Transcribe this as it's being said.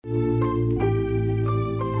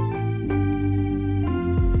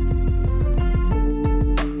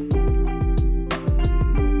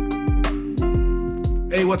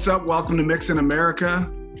what's up? Welcome to Mix in America.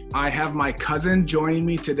 I have my cousin joining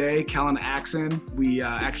me today, Kellen Axon. We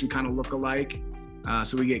actually kind of look alike,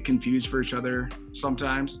 so we get confused for each other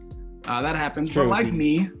sometimes. That happens. But like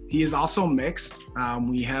me, he is also mixed.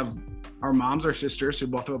 We have our moms are sisters, so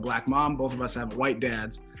both have a black mom. Both of us have white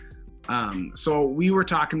dads. So we were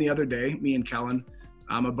talking the other day, me and Kellen,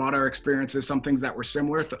 about our experiences, some things that were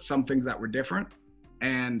similar, some things that were different.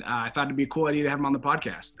 And I thought it'd be a cool idea to have him on the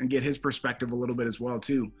podcast and get his perspective a little bit as well,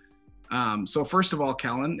 too. So first of all,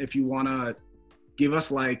 Kellen, if you want to give us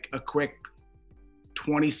like a quick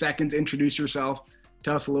 20 seconds, introduce yourself,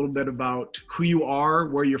 tell us a little bit about who you are,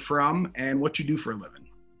 where you're from, and what you do for a living.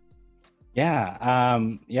 Yeah.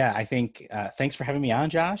 I think, thanks for having me on,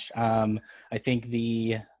 Josh. I think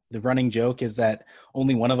the running joke is that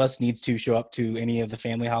only one of us needs to show up to any of the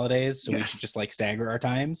family holidays. So we should just like stagger our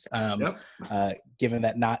times. Given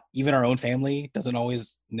that not even our own family doesn't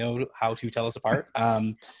always know how to tell us apart.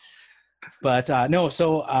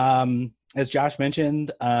 As Josh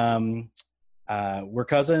mentioned, we're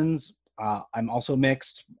cousins. I'm also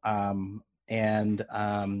mixed.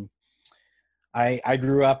 I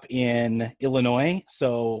grew up in Illinois,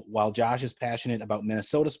 so while Josh is passionate about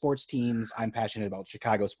Minnesota sports teams, I'm passionate about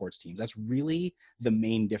Chicago sports teams. That's really the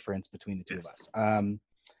main difference between the two of us.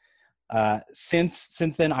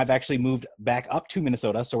 Since then, I've actually moved back up to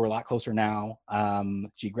Minnesota, so we're a lot closer now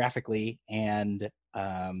geographically, and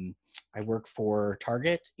I work for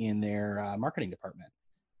Target in their marketing department.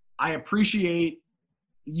 I appreciate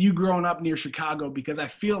you growing up near Chicago because I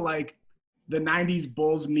feel like the 90s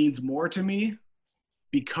Bulls means more to me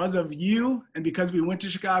because of you and because we went to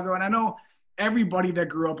Chicago. And I know everybody that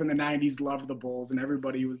grew up in the 90s loved the Bulls and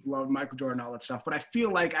everybody loved Michael Jordan and all that stuff. But I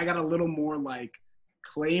feel like I got a little more like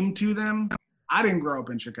claim to them. I didn't grow up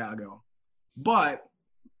in Chicago, but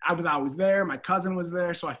I was always there. My cousin was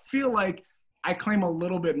there. So I feel like I claim a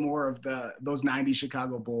little bit more of those 90s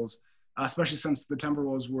Chicago Bulls, especially since the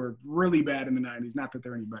Timberwolves were really bad in the 90s. Not that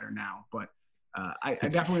they're any better now, but I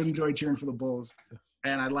definitely enjoy cheering for the Bulls,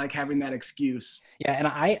 and I like having that excuse. Yeah, and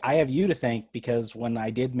I have you to thank because when I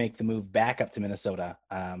did make the move back up to Minnesota,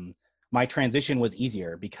 my transition was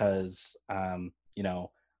easier because,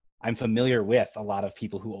 I'm familiar with a lot of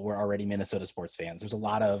people who were already Minnesota sports fans. There's a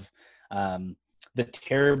lot of the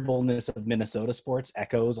terribleness of Minnesota sports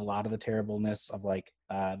echoes a lot of the terribleness of like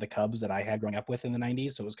the Cubs that I had growing up with in the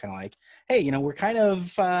 90s. So it was kind of like, hey, we're kind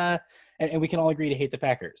of and we can all agree to hate the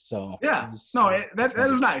Packers. So yeah, that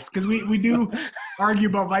was nice because we do argue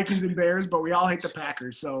about Vikings and Bears, but we all hate the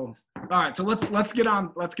Packers. So all right, so let's get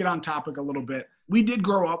on topic a little bit. We did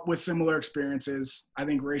grow up with similar experiences. I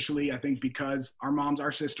think racially, I think because our moms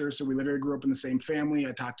are sisters, so we literally grew up in the same family.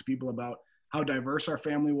 I talked to people about how diverse our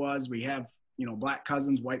family was. We have black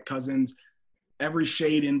cousins, white cousins, every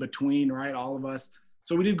shade in between, right? All of us.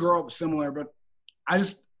 So we did grow up similar, but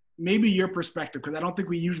maybe your perspective, because I don't think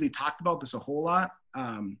we usually talked about this a whole lot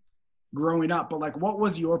growing up, but like, what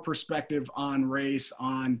was your perspective on race,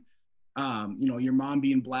 on, your mom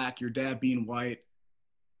being black, your dad being white?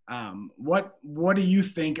 What do you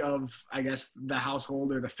think of, I guess, the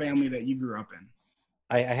household or the family that you grew up in?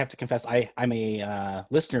 I have to confess, I'm a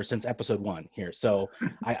listener since episode 1 here. So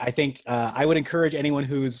I think I would encourage anyone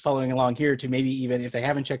who's following along here to maybe even if they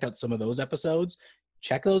haven't checked out some of those episodes,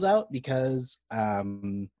 check those out because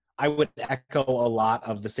I would echo a lot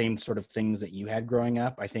of the same sort of things that you had growing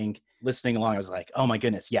up. I think listening along, I was like, oh my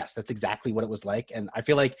goodness, yes, that's exactly what it was like. And I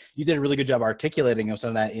feel like you did a really good job articulating some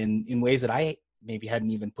of that in ways that I maybe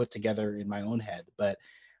hadn't even put together in my own head. But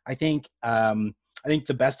I think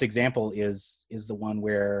the best example is the one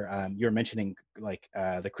where you're mentioning like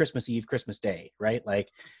the Christmas Eve, Christmas Day, right? Like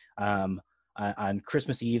on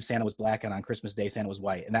Christmas Eve, Santa was black, and on Christmas Day, Santa was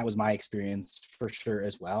white. And that was my experience for sure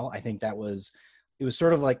as well. I think it was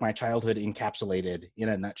sort of like my childhood encapsulated in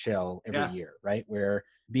a nutshell every year, right? Where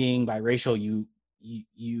being biracial,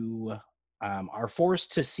 you are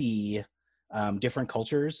forced to see different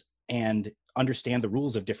cultures and understand the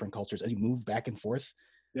rules of different cultures as you move back and forth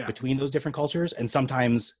between those different cultures, and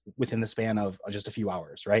sometimes within the span of just a few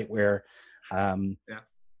hours, right? Where,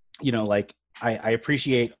 like I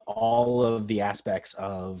appreciate all of the aspects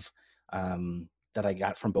of that I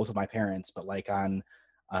got from both of my parents, but like on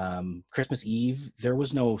Christmas Eve, there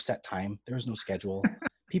was no set time, there was no schedule.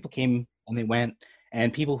 People came and they went,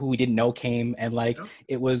 and people who we didn't know came, and like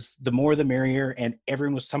it was the more the merrier, and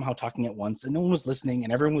everyone was somehow talking at once, and no one was listening,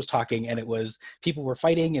 and everyone was talking, and it was people were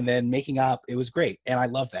fighting and then making up. It was great, and I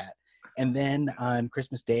love that. And then on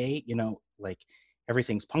Christmas Day, like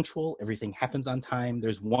everything's punctual, everything happens on time.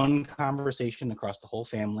 There's one conversation across the whole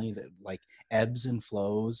family that like ebbs and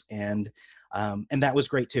flows, and that was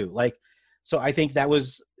great too. Like so I think that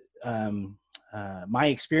was my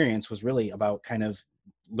experience was really about kind of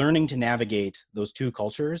learning to navigate those two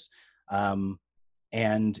cultures,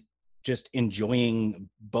 and just enjoying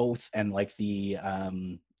both and like the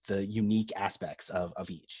unique aspects of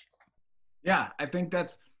each. Yeah, I think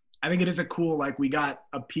it is a cool, like, we got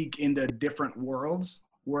a peek into different worlds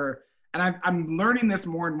where, and I'm learning this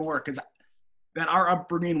more and more because that our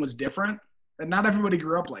upbringing was different, that not everybody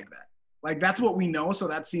grew up like that. Like, that's what we know, so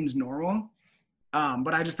that seems normal.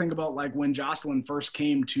 But I just think about, like, when Jocelyn first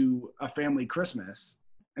came to a family Christmas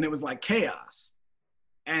and it was like chaos,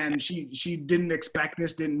 and she didn't expect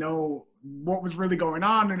this, didn't know what was really going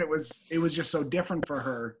on, and it was just so different for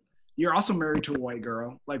her. You're also married to a white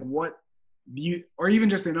girl. Like, what you, or even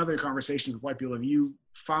just in other conversations with white people, have you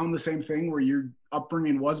found the same thing where your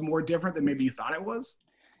upbringing was more different than maybe you thought it was?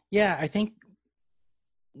 Yeah, I think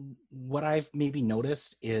what I've maybe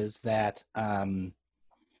noticed is that I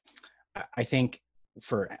think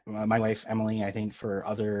for my wife, Emily, I think for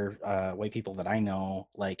other white people that I know,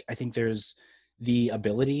 like, I think there's the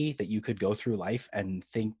ability that you could go through life and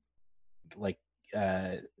think like,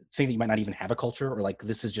 think that you might not even have a culture, or like,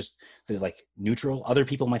 this is just the like neutral. Other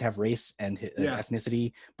people might have race and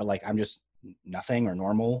ethnicity, but like, I'm just nothing, or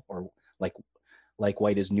normal, or like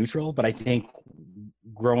white is neutral. But I think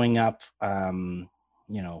growing up,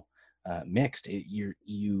 mixed,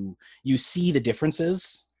 you see the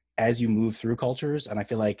differences as you move through cultures. And I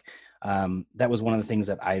feel like that was one of the things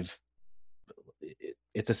that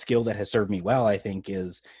it's a skill that has served me well, I think,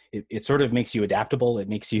 is it sort of makes you adaptable. It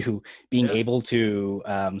makes you being able to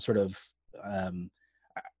I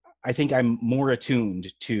think I'm more attuned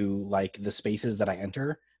to like the spaces that I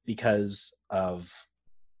enter because of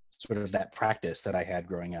sort of that practice that I had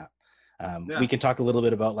growing up. We can talk a little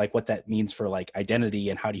bit about like what that means for like identity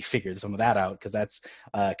and how do you figure some of that out, because that's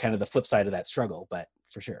kind of the flip side of that struggle, but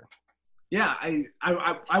for sure. Yeah,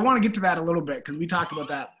 I want to get to that a little bit, because we talked about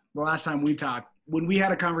that the last time we talked. When we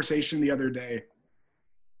had a conversation the other day,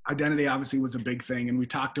 identity obviously was a big thing, and we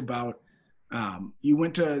talked about you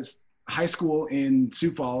went to high school in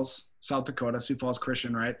Sioux Falls, South Dakota, Sioux Falls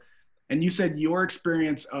Christian, right? And you said your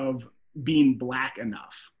experience of being Black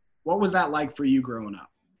enough. What was that like for you growing up?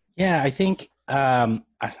 Yeah, I think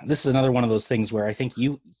this is another one of those things where I think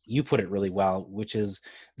you put it really well, which is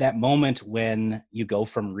that moment when you go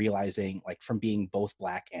from realizing, like, from being both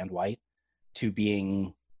Black and white to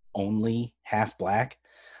being only half Black.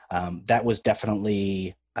 That was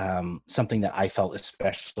definitely something that I felt,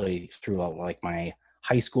 especially through like my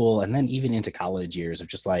high school and then even into college years, of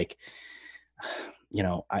just like,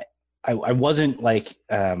 I wasn't like,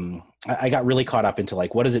 I got really caught up into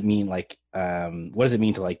like, what does it mean? Like, what does it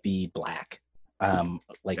mean to like be Black?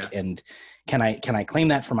 And can I claim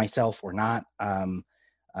that for myself or not? And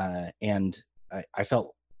I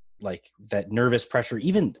felt like that nervous pressure,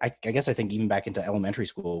 even, I guess, I think even back into elementary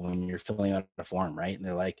school when you're filling out a form, right? And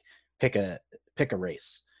they're like, pick a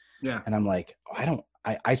race. Yeah. And I'm like,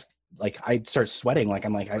 I'd start sweating. Like,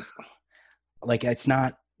 I'm like, it's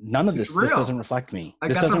not, none of this doesn't reflect me. Like,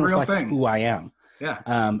 this doesn't reflect who I am.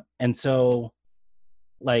 Yeah. And so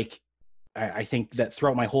like, I think that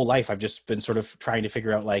throughout my whole life, I've just been sort of trying to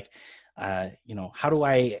figure out like, how do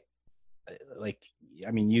I, like, I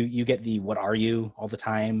mean, you get the, what are you all the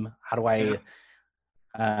time? How do I,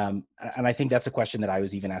 and I think that's a question that I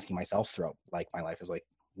was even asking myself throughout like my life, is like,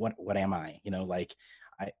 what am I? Like,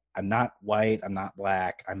 I'm not white, I'm not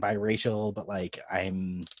Black, I'm biracial, but like, I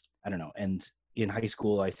don't know. And in high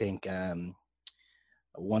school, I think,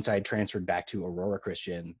 once I transferred back to Aurora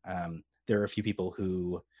Christian, there are a few people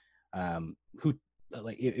who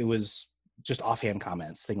like, it was just offhand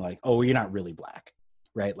comments, thing like, oh, you're not really Black,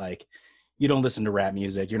 right? Like, you don't listen to rap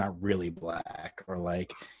music, you're not really Black. Or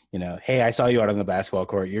like, hey, I saw you out on the basketball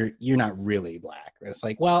court, you're not really Black. Right? It's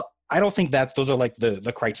like, well, I don't think those are like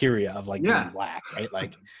the criteria of like being Black, right?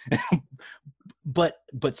 Like, but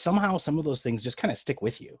somehow some of those things just kind of stick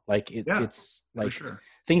with you. Like it's like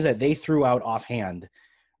things that they threw out offhand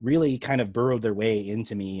really kind of burrowed their way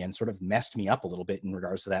into me and sort of messed me up a little bit in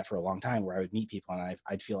regards to that for a long time, where I would meet people and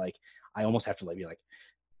I'd feel like I almost have to like be like,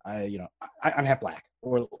 I'm half Black,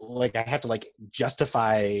 or like I have to like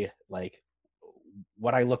justify like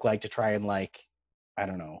what I look like to try and like, I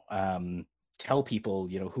don't know, tell people,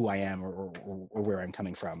 who I am or where I'm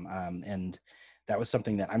coming from. And that was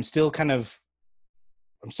something that I'm still kind of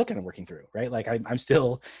working through, right? Like I'm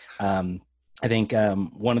still, I think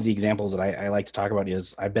one of the examples that I like to talk about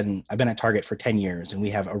is I've been at Target for 10 years, and we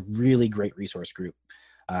have a really great resource group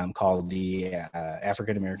called the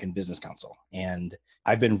African American Business Council. And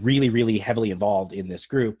I've been really, really heavily involved in this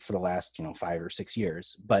group for the last, 5 or 6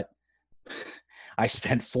 years. But I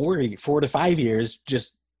spent 4 to 5 years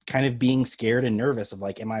just kind of being scared and nervous of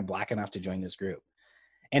like, am I Black enough to join this group?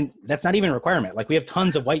 And that's not even a requirement. Like we have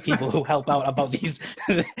tons of white people who help out about these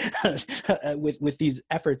with these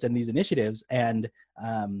efforts and these initiatives. And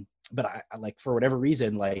but I like, for whatever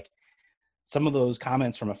reason, like some of those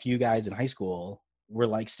comments from a few guys in high school were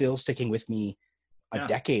like still sticking with me a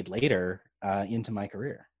decade later into my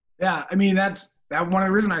career. Yeah, I mean that's one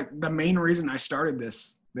of the main reason I started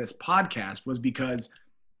this podcast was because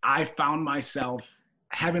I found myself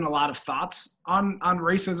having a lot of thoughts on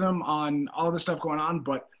racism, on all the stuff going on,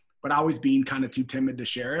 but always being kind of too timid to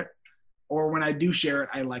share it. Or when I do share it,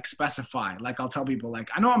 I like specify, like I'll tell people like,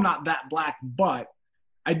 I know I'm not that Black, but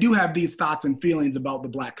I do have these thoughts and feelings about the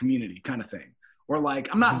Black community kind of thing. Or like,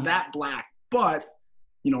 I'm not that Black, but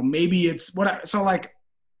you know, maybe it's what so like,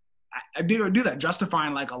 I do that,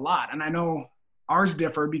 justifying like a lot. And I know ours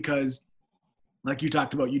differ because like you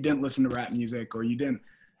talked about, you didn't listen to rap music or you didn't.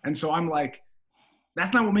 And so I'm like,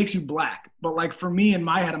 that's not what makes you Black. But like for me in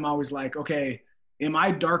my head, I'm always like, okay, am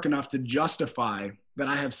I dark enough to justify that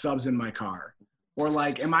I have subs in my car? Or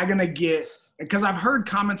like, am I going to get, because I've heard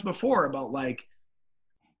comments before about like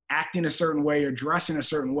acting a certain way or dressing a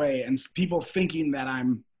certain way and people thinking that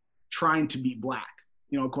I'm trying to be Black,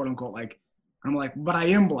 you know, quote unquote, like, I'm like, but I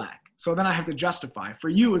am Black. So then I have to justify. For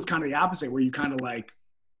you, it's kind of the opposite where you kind of like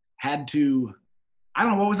had to, I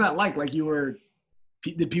don't know, what was that like? Like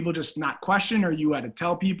did people just not question or you had to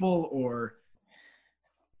tell people or?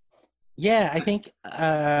 Yeah, I think,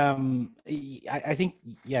 I think,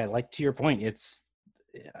 yeah, like to your point, it's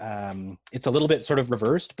a little bit sort of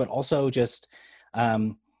reversed, but also just, I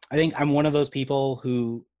think I'm one of those people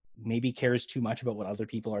who maybe cares too much about what other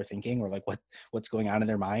people are thinking or like what's going on in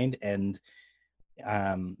their mind. And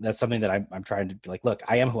that's something that I'm trying to be like, look,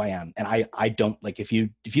 I am who I am. And I don't like, if you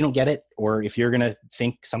don't get it, or if you're going to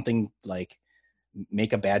think something like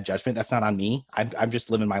make a bad judgment, that's not on me. I'm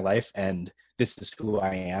just living my life and this is who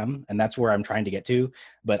I am. And that's where I'm trying to get to.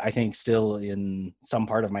 But I think still in some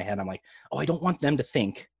part of my head, I'm like, oh, I don't want them to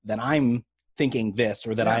think that I'm thinking this,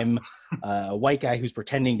 or that I'm a white guy who's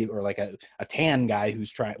pretending to, or like a tan guy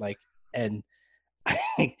who's trying like, and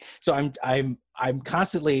so I'm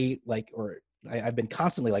constantly like, or I've been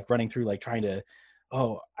constantly like running through, like trying to,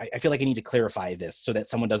 I feel like I need to clarify this so that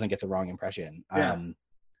someone doesn't get the wrong impression.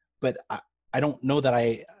 But I don't know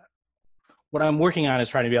that what I'm working on is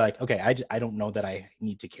trying to be like, okay, I don't know that I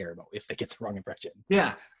need to care about if they get the wrong impression.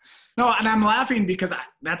 Yeah. No, and I'm laughing because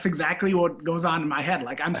that's exactly what goes on in my head.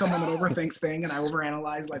 Like I'm someone that overthinks things and I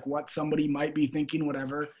overanalyze like what somebody might be thinking,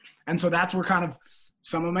 whatever. And so that's where kind of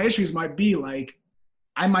some of my issues might be. Like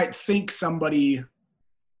I might think somebody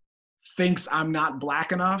thinks I'm not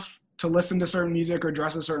Black enough to listen to certain music or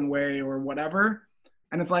dress a certain way or whatever.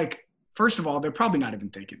 And it's like, first of all, they're probably not even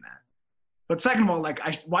thinking that. But second of all, like,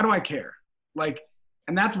 why do I care? Like,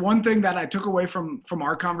 and that's one thing that I took away from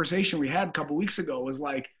our conversation we had a couple weeks ago was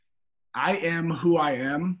like, I am who I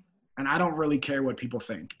am, and I don't really care what people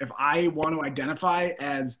think. If I want to identify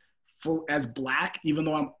as Black, even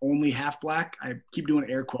though I'm only half Black, I keep doing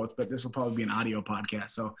air quotes, but this will probably be an audio podcast,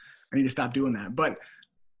 so I need to stop doing that. But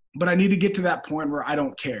I need to get to that point where I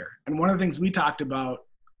don't care. And one of the things we talked about,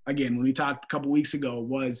 again, when we talked a couple weeks ago,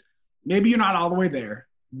 was maybe you're not all the way there,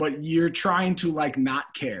 but you're trying to like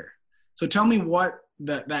not care. So tell me what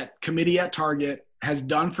that committee at Target has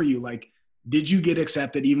done for you. Like, did you get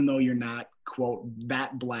accepted even though you're not, quote,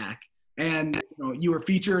 that Black? And you know, you were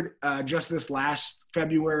featured just this last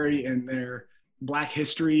February in their Black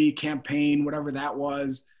History campaign, whatever that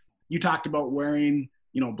was. You talked about wearing,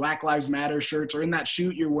 you know, Black Lives Matter shirts, or in that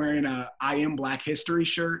shoot, you're wearing a I Am Black History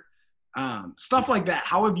shirt, stuff like that.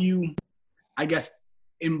 How have you, I guess,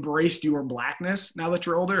 embraced your Blackness now that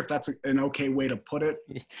you're older, if that's an okay way to put it?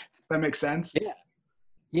 If that makes sense?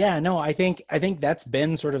 Yeah, no, I think that's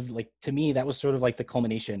been sort of like, to me, that was sort of like the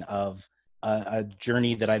culmination of a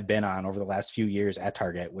journey that I've been on over the last few years at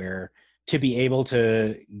Target, where to be able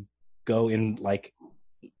to go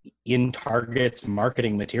in Target's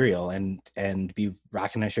marketing material and be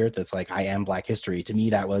rocking a shirt that's like, I am Black History. To me,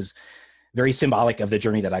 that was very symbolic of the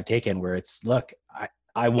journey that I've taken, where it's, look,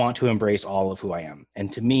 I want to embrace all of who I am.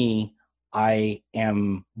 And to me, I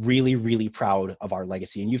am really, really proud of our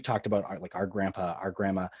legacy. And you've talked about our grandpa, our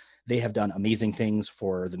grandma. They have done amazing things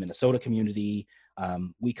for the Minnesota community.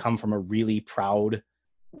 We come from a really proud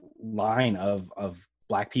line of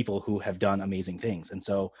Black people who have done amazing things. And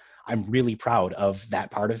so I'm really proud of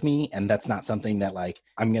that part of me. And that's not something that like,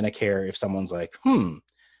 I'm going to care if someone's like,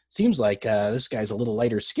 seems like this guy's a little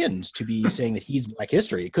lighter skinned to be saying that he's Black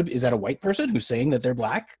History. Is that a white person who's saying that they're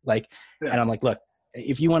Black? Like, yeah. And I'm like, look,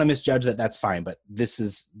 if you want to misjudge that, that's fine, but this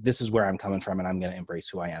is where I'm coming from, and I'm going to embrace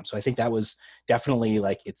who I am. So I think that was definitely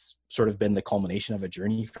like, it's sort of been the culmination of a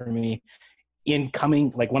journey for me in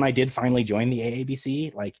coming, like when I did finally join the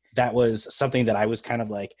AABC, like that was something that I was kind of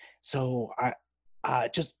like, so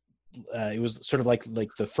it was sort of like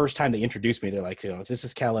the first time they introduced me, they're like, this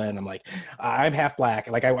is Kellen. I'm like, I'm half black.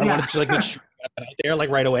 Like I wanted to like make sure I got that out there like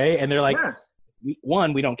right away. And they're like, yes.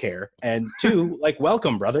 One, we don't care. And two, like,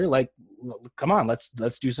 welcome, brother. Like, come on, let's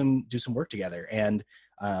do some work together. And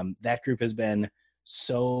that group has been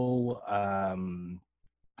so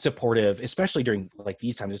supportive, especially during like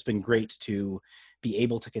these times. It's been great to be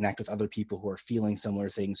able to connect with other people who are feeling similar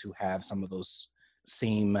things, who have some of those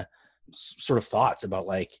same sort of thoughts about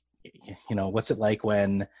like, what's it like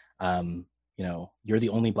when, you're the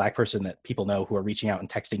only black person that people know who are reaching out and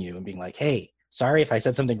texting you and being like, hey, sorry if I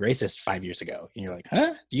said something racist 5 years ago. And you're like,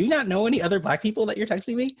 huh? Do you not know any other black people that you're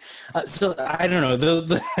texting me? So I don't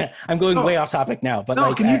know. I'm going way off topic now. But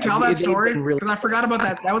no, can you tell that story? Because I forgot about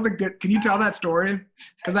that. That was a good. Can you tell that story?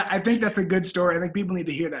 Because I think that's a good story. I think people need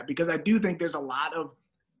to hear that, because I do think there's a lot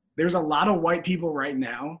of white people right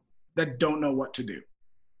now that don't know what to do.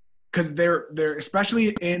 Because they're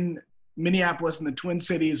especially in Minneapolis and the Twin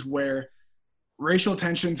Cities, where racial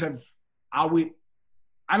tensions have always,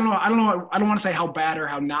 I don't know. I don't want to say how bad or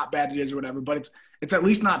how not bad it is or whatever, but it's at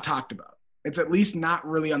least not talked about. It's at least not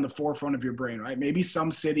really on the forefront of your brain, right? Maybe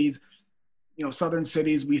some cities, southern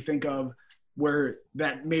cities we think of where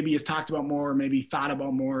that maybe is talked about more, maybe thought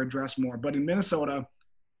about more, addressed more. But in Minnesota,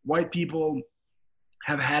 white people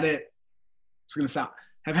have had it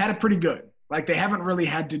pretty good. Like they haven't really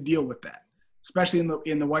had to deal with that, especially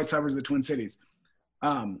in the white suburbs of the Twin Cities.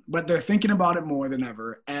 But they're thinking about it more than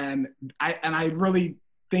ever. And I really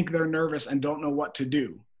think they're nervous and don't know what to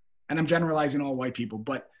do. And I'm generalizing all white people,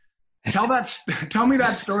 but tell me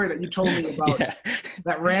that story that you told me about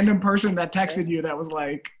that random person that texted you that was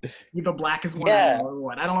like, you're the blackest one or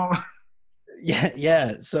what? I don't know.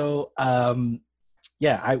 Yeah. So, I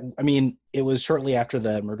mean, it was shortly after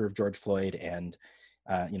the murder of George Floyd, and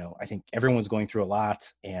I think everyone was going through a lot.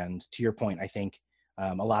 And to your point, I think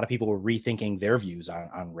a lot of people were rethinking their views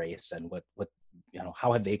on race and what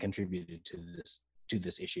how have they contributed to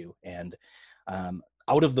this issue. And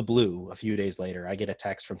out of the blue, a few days later, I get a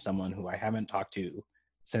text from someone who I haven't talked to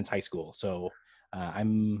since high school. So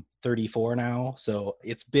I'm 34 now, so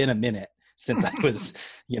it's been a minute since I was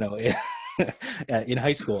in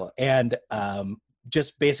high school, and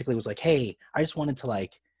just basically was like, hey, I just wanted to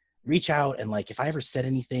like reach out, and like if I ever said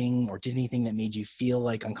anything or did anything that made you feel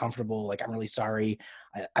like uncomfortable, like I'm really sorry.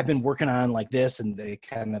 I've been working on like this, and they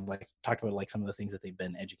kind of like talked about like some of the things that they've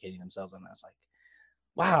been educating themselves on. I was like,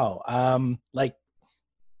 wow, like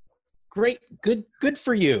great, good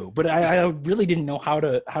for you. But I really didn't know how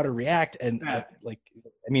to react, and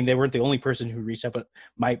they weren't the only person who reached out. But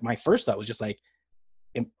my first thought was just like,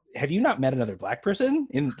 have you not met another black person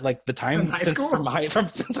in like the time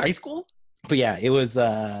since high school? But yeah, it was.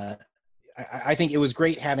 I think it was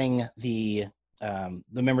great having the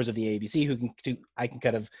members of the ABC I can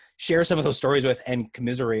kind of share some of those stories with and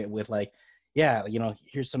commiserate with, like,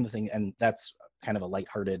 here's some of the things, and that's kind of a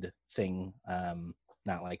lighthearted thing,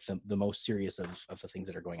 not like the most serious of the things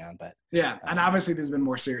that are going on. But and obviously there's been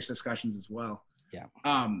more serious discussions as well. Yeah.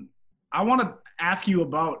 I want to ask you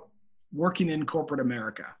about working in corporate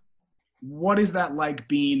America. What is that like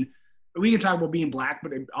being? We can talk about being black,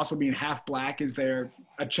 but also being half black. Is there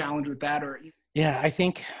a challenge with that? Or yeah, I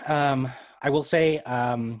think I will say,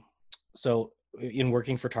 so in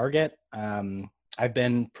working for Target, I've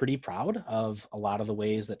been pretty proud of a lot of the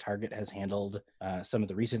ways that Target has handled some of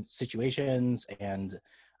the recent situations, and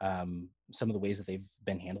some of the ways that they've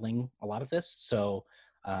been handling a lot of this. So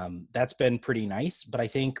that's been pretty nice. But I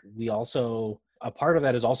think a part of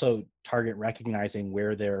that is also Target recognizing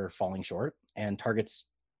where they're falling short, and Target's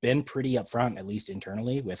been pretty upfront, at least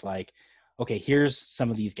internally, with like, okay, here's some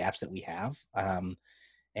of these gaps that we have.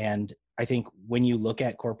 And I think when you look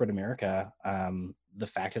at corporate America, the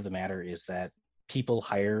fact of the matter is that people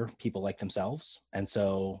hire people like themselves. And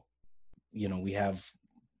so, we have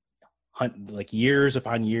like years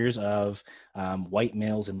upon years of white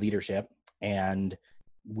males in leadership, and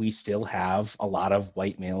we still have a lot of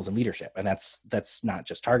white males in leadership. And that's not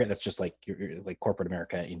just Target, that's just like like corporate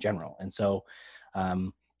America in general. And so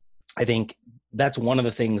I think that's one of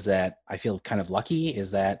the things that I feel kind of lucky,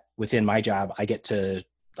 is that within my job, I get to,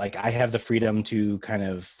 like, I have the freedom to kind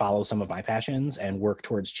of follow some of my passions and work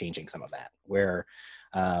towards changing some of that, where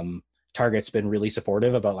Target's been really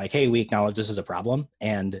supportive about like, hey, we acknowledge this is a problem,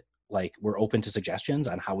 and like, we're open to suggestions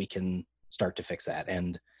on how we can start to fix that.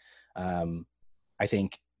 And I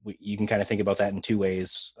think you can kind of think about that in two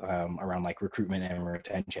ways, around like recruitment and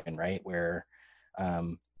retention, right? Where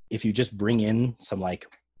if you just bring in some like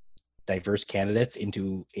diverse candidates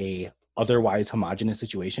into a otherwise homogenous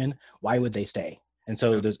situation, why would they stay? And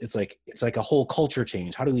so it's like a whole culture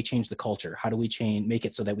change. How do we change the culture? How do we make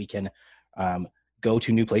it so that we can go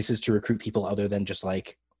to new places to recruit people other than just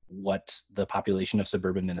like what the population of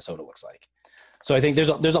suburban Minnesota looks like? So I think there's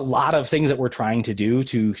a lot of things that we're trying to do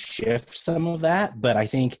to shift some of that. But I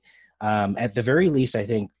think at the very least, I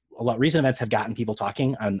think recent events have gotten people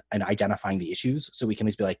talking and identifying the issues. So we can at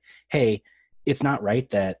least be like, hey, it's not right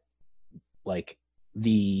that like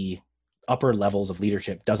the upper levels of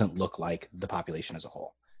leadership doesn't look like the population as a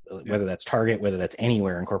whole. Yeah. Whether that's Target, whether that's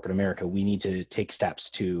anywhere in corporate America, we need to take steps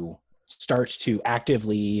to start to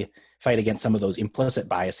actively fight against some of those implicit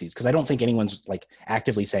biases. Because I don't think anyone's like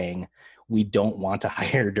actively saying we don't want to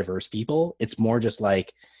hire diverse people. It's more just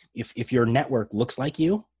like if your network looks like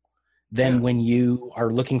you, then when you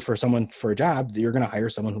are looking for someone for a job, you're going to hire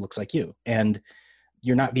someone who looks like you. And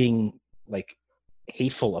you're not being like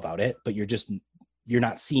hateful about it, but you're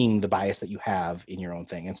not seeing the bias that you have in your own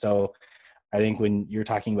thing. And so I think when you're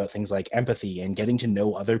talking about things like empathy and getting to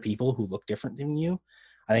know other people who look different than you,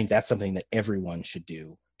 I think that's something that everyone should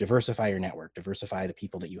do. Diversify your network, diversify the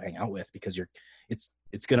people that you hang out with, because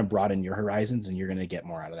it's going to broaden your horizons and you're going to get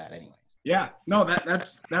more out of that anyways. Yeah, no,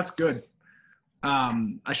 that's good.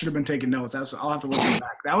 I should have been taking notes. I'll have to listen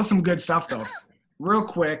back. That was some good stuff though. Real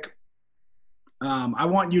quick. I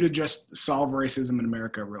want you to just solve racism in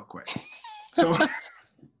America real quick. So,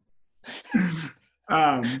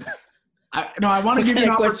 I want to give you an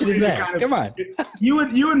opportunity to kind of, come on. You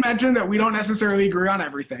had mentioned that we don't necessarily agree on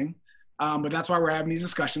everything, but that's why we're having these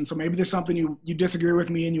discussions. So maybe there's something you disagree with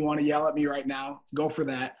me and you want to yell at me right now. Go for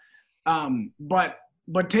that.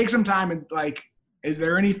 But take some time and like, is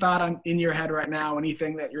there any thought in your head right now,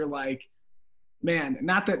 anything that you're like, man,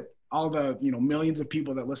 not that all the millions of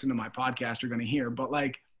people that listen to my podcast are going to hear, but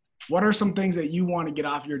like, what are some things that you want to get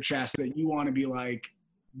off your chest that you want to be like,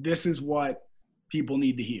 this is what people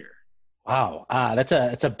need to hear? Wow, that's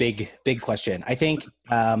a big question. I think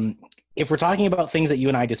if we're talking about things that you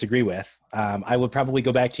and I disagree with, I would probably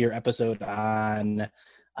go back to your episode on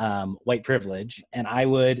white privilege, and I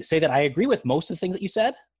would say that I agree with most of the things that you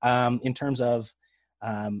said. In terms of,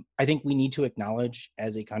 I think we need to acknowledge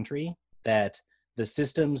as a country that the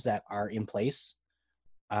systems that are in place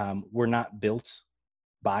were not built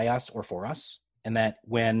by us or for us. And that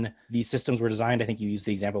when these systems were designed, I think you used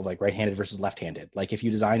the example of like right-handed versus left-handed. Like if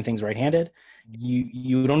you design things right-handed,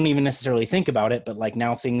 you don't even necessarily think about it, but like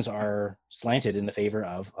now things are slanted in the favor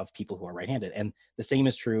of people who are right-handed. And the same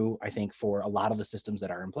is true, I think, for a lot of the systems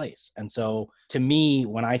that are in place. And so to me,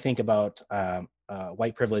 when I think about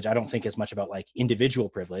white privilege, I don't think as much about like individual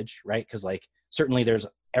privilege, right? Because like certainly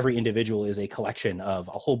every individual is a collection of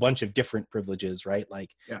a whole bunch of different privileges, right? Like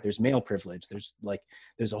there's male privilege,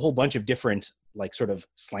 there's a whole bunch of different like sort of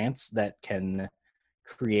slants that can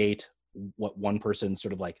create what one person's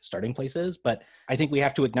sort of like starting place is. But I think we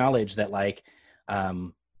have to acknowledge that like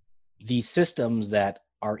the systems that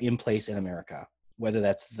are in place in America, whether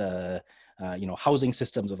that's the housing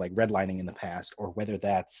systems of like redlining in the past, or whether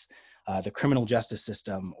that's the criminal justice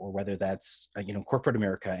system, or whether that's corporate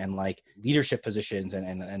America and like leadership positions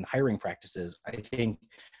and hiring practices, I think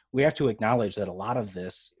we have to acknowledge that a lot of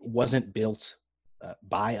this wasn't built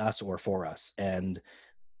by us or for us. And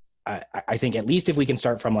I think at least if we can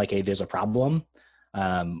start from like there's a problem,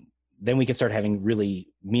 then we can start having really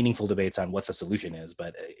meaningful debates on what the solution is.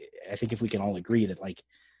 But I think if we can all agree that like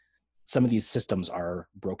some of these systems are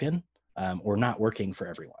broken or not working for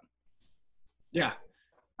everyone. Yeah.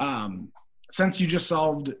 Since you just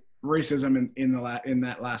solved racism in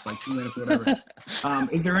that last like 2 minutes, whatever,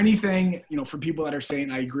 is there anything, for people that are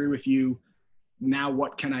saying, I agree with you now,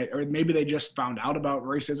 what can or maybe they just found out about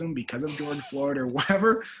racism because of George Floyd or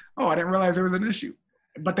whatever. Oh, I didn't realize there was an issue,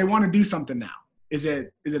 but they want to do something now. Is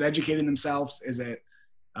it educating themselves? Is it,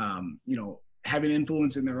 having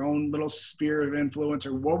influence in their own little sphere of influence?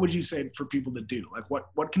 Or what would you say for people to do? Like,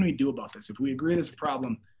 what can we do about this? If we agree there's a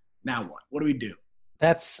problem, now what? What do we do?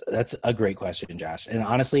 That's a great question, Josh. And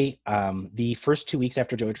honestly, the first 2 weeks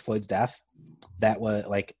after George Floyd's death, that was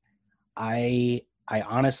like, I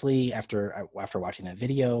honestly, after watching that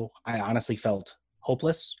video, I honestly felt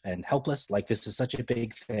hopeless and helpless. Like, this is such a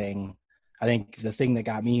big thing. I think the thing that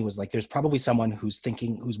got me was like, there's probably someone who's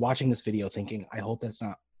watching this video thinking, I hope that's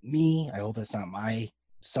not me. I hope that's not my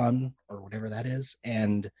son or whatever that is.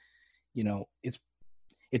 And,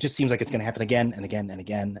 it just seems like it's going to happen again and again and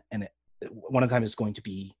again. And one of the times it's going to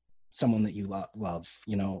be someone that you love,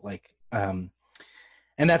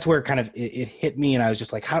 and that's where kind of it hit me, and I was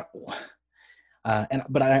just like, how?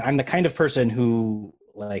 But I'm the kind of person who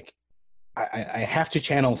like I have to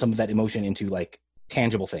channel some of that emotion into like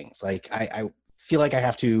tangible things. Like I feel like I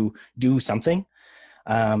have to do something,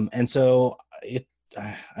 and so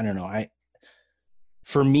I don't know.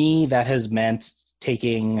 For me, that has meant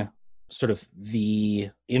taking sort of the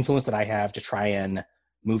influence that I have to try and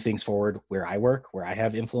move things forward where I work, where I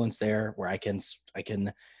have influence there, where I can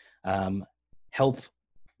help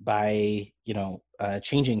by,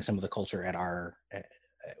 changing some of the culture at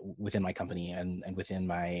within my company and within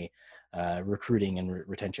my recruiting and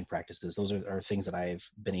retention practices. Those are things that I've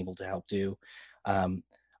been able to help do.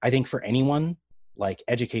 I think for anyone, like,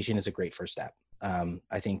 education is a great first step.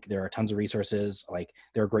 I think there are tons of resources. Like,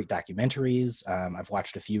 there are great documentaries. I've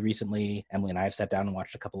watched a few recently. Emily and I have sat down and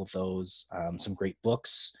watched a couple of those. Some great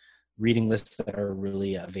books, reading lists that are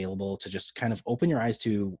really available to just kind of open your eyes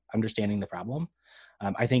to understanding the problem.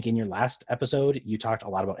 I think in your last episode, you talked a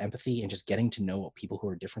lot about empathy and just getting to know people who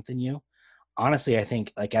are different than you. Honestly, I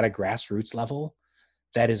think, like, at a grassroots level,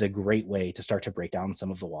 that is a great way to start to break down some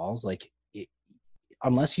of the walls. Like,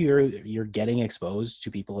 unless you're getting exposed to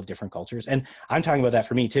people of different cultures, and I'm talking about that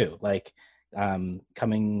for me too, like,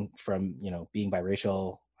 coming from, being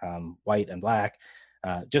biracial, white and Black,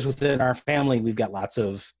 just within our family, we've got lots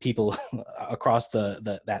of people across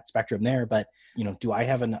that spectrum there. But, do I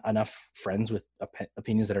have enough friends with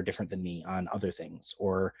opinions that are different than me on other things,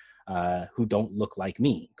 or who don't look like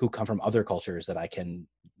me, who come from other cultures that I can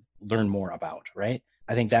learn more about, right?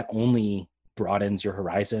 I think that only broadens your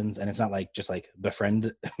horizons. And it's not like just like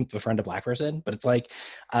befriend a Black person, but it's like,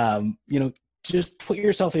 just put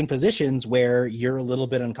yourself in positions where you're a little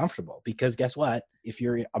bit uncomfortable, because guess what? If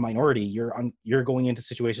you're a minority, you're going into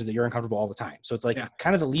situations that you're uncomfortable all the time. So it's like,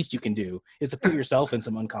 kind of the least you can do is to put yourself in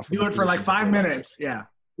some uncomfortable do it for like 5 minutes. Yeah.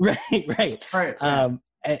 Right.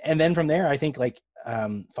 And then from there, I think, like,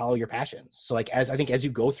 follow your passions. So, like, as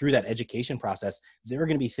you go through that education process, there are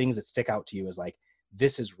going to be things that stick out to you as like,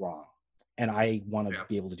 this is wrong, and I want to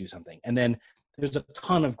be able to do something. And then there's a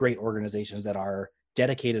ton of great organizations that are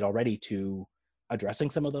dedicated already to addressing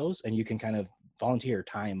some of those, and you can kind of volunteer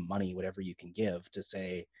time, money, whatever you can give to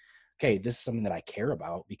say, okay, this is something that I care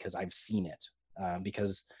about because I've seen it,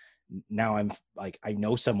 because now I'm like, I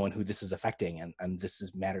know someone who this is affecting, and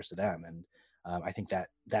this matters to them. And I think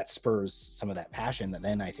that spurs some of that passion that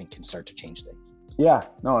then I think can start to change things. Yeah,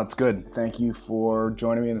 no, that's good. Thank you for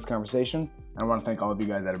joining me in this conversation. I want to thank all of you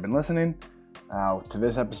guys that have been listening to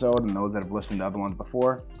this episode, and those that have listened to other ones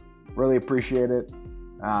before. Really appreciate it.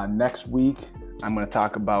 Next week, I'm going to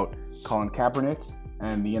talk about Colin Kaepernick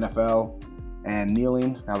and the NFL and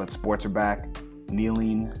kneeling. Now that sports are back,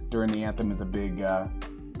 kneeling during the anthem is a big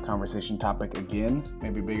conversation topic again,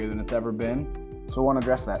 maybe bigger than it's ever been. So I want to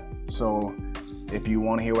address that. So if you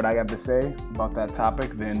want to hear what I got to say about that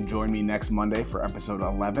topic, then join me next Monday for episode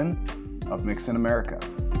 11 of Mixed in America.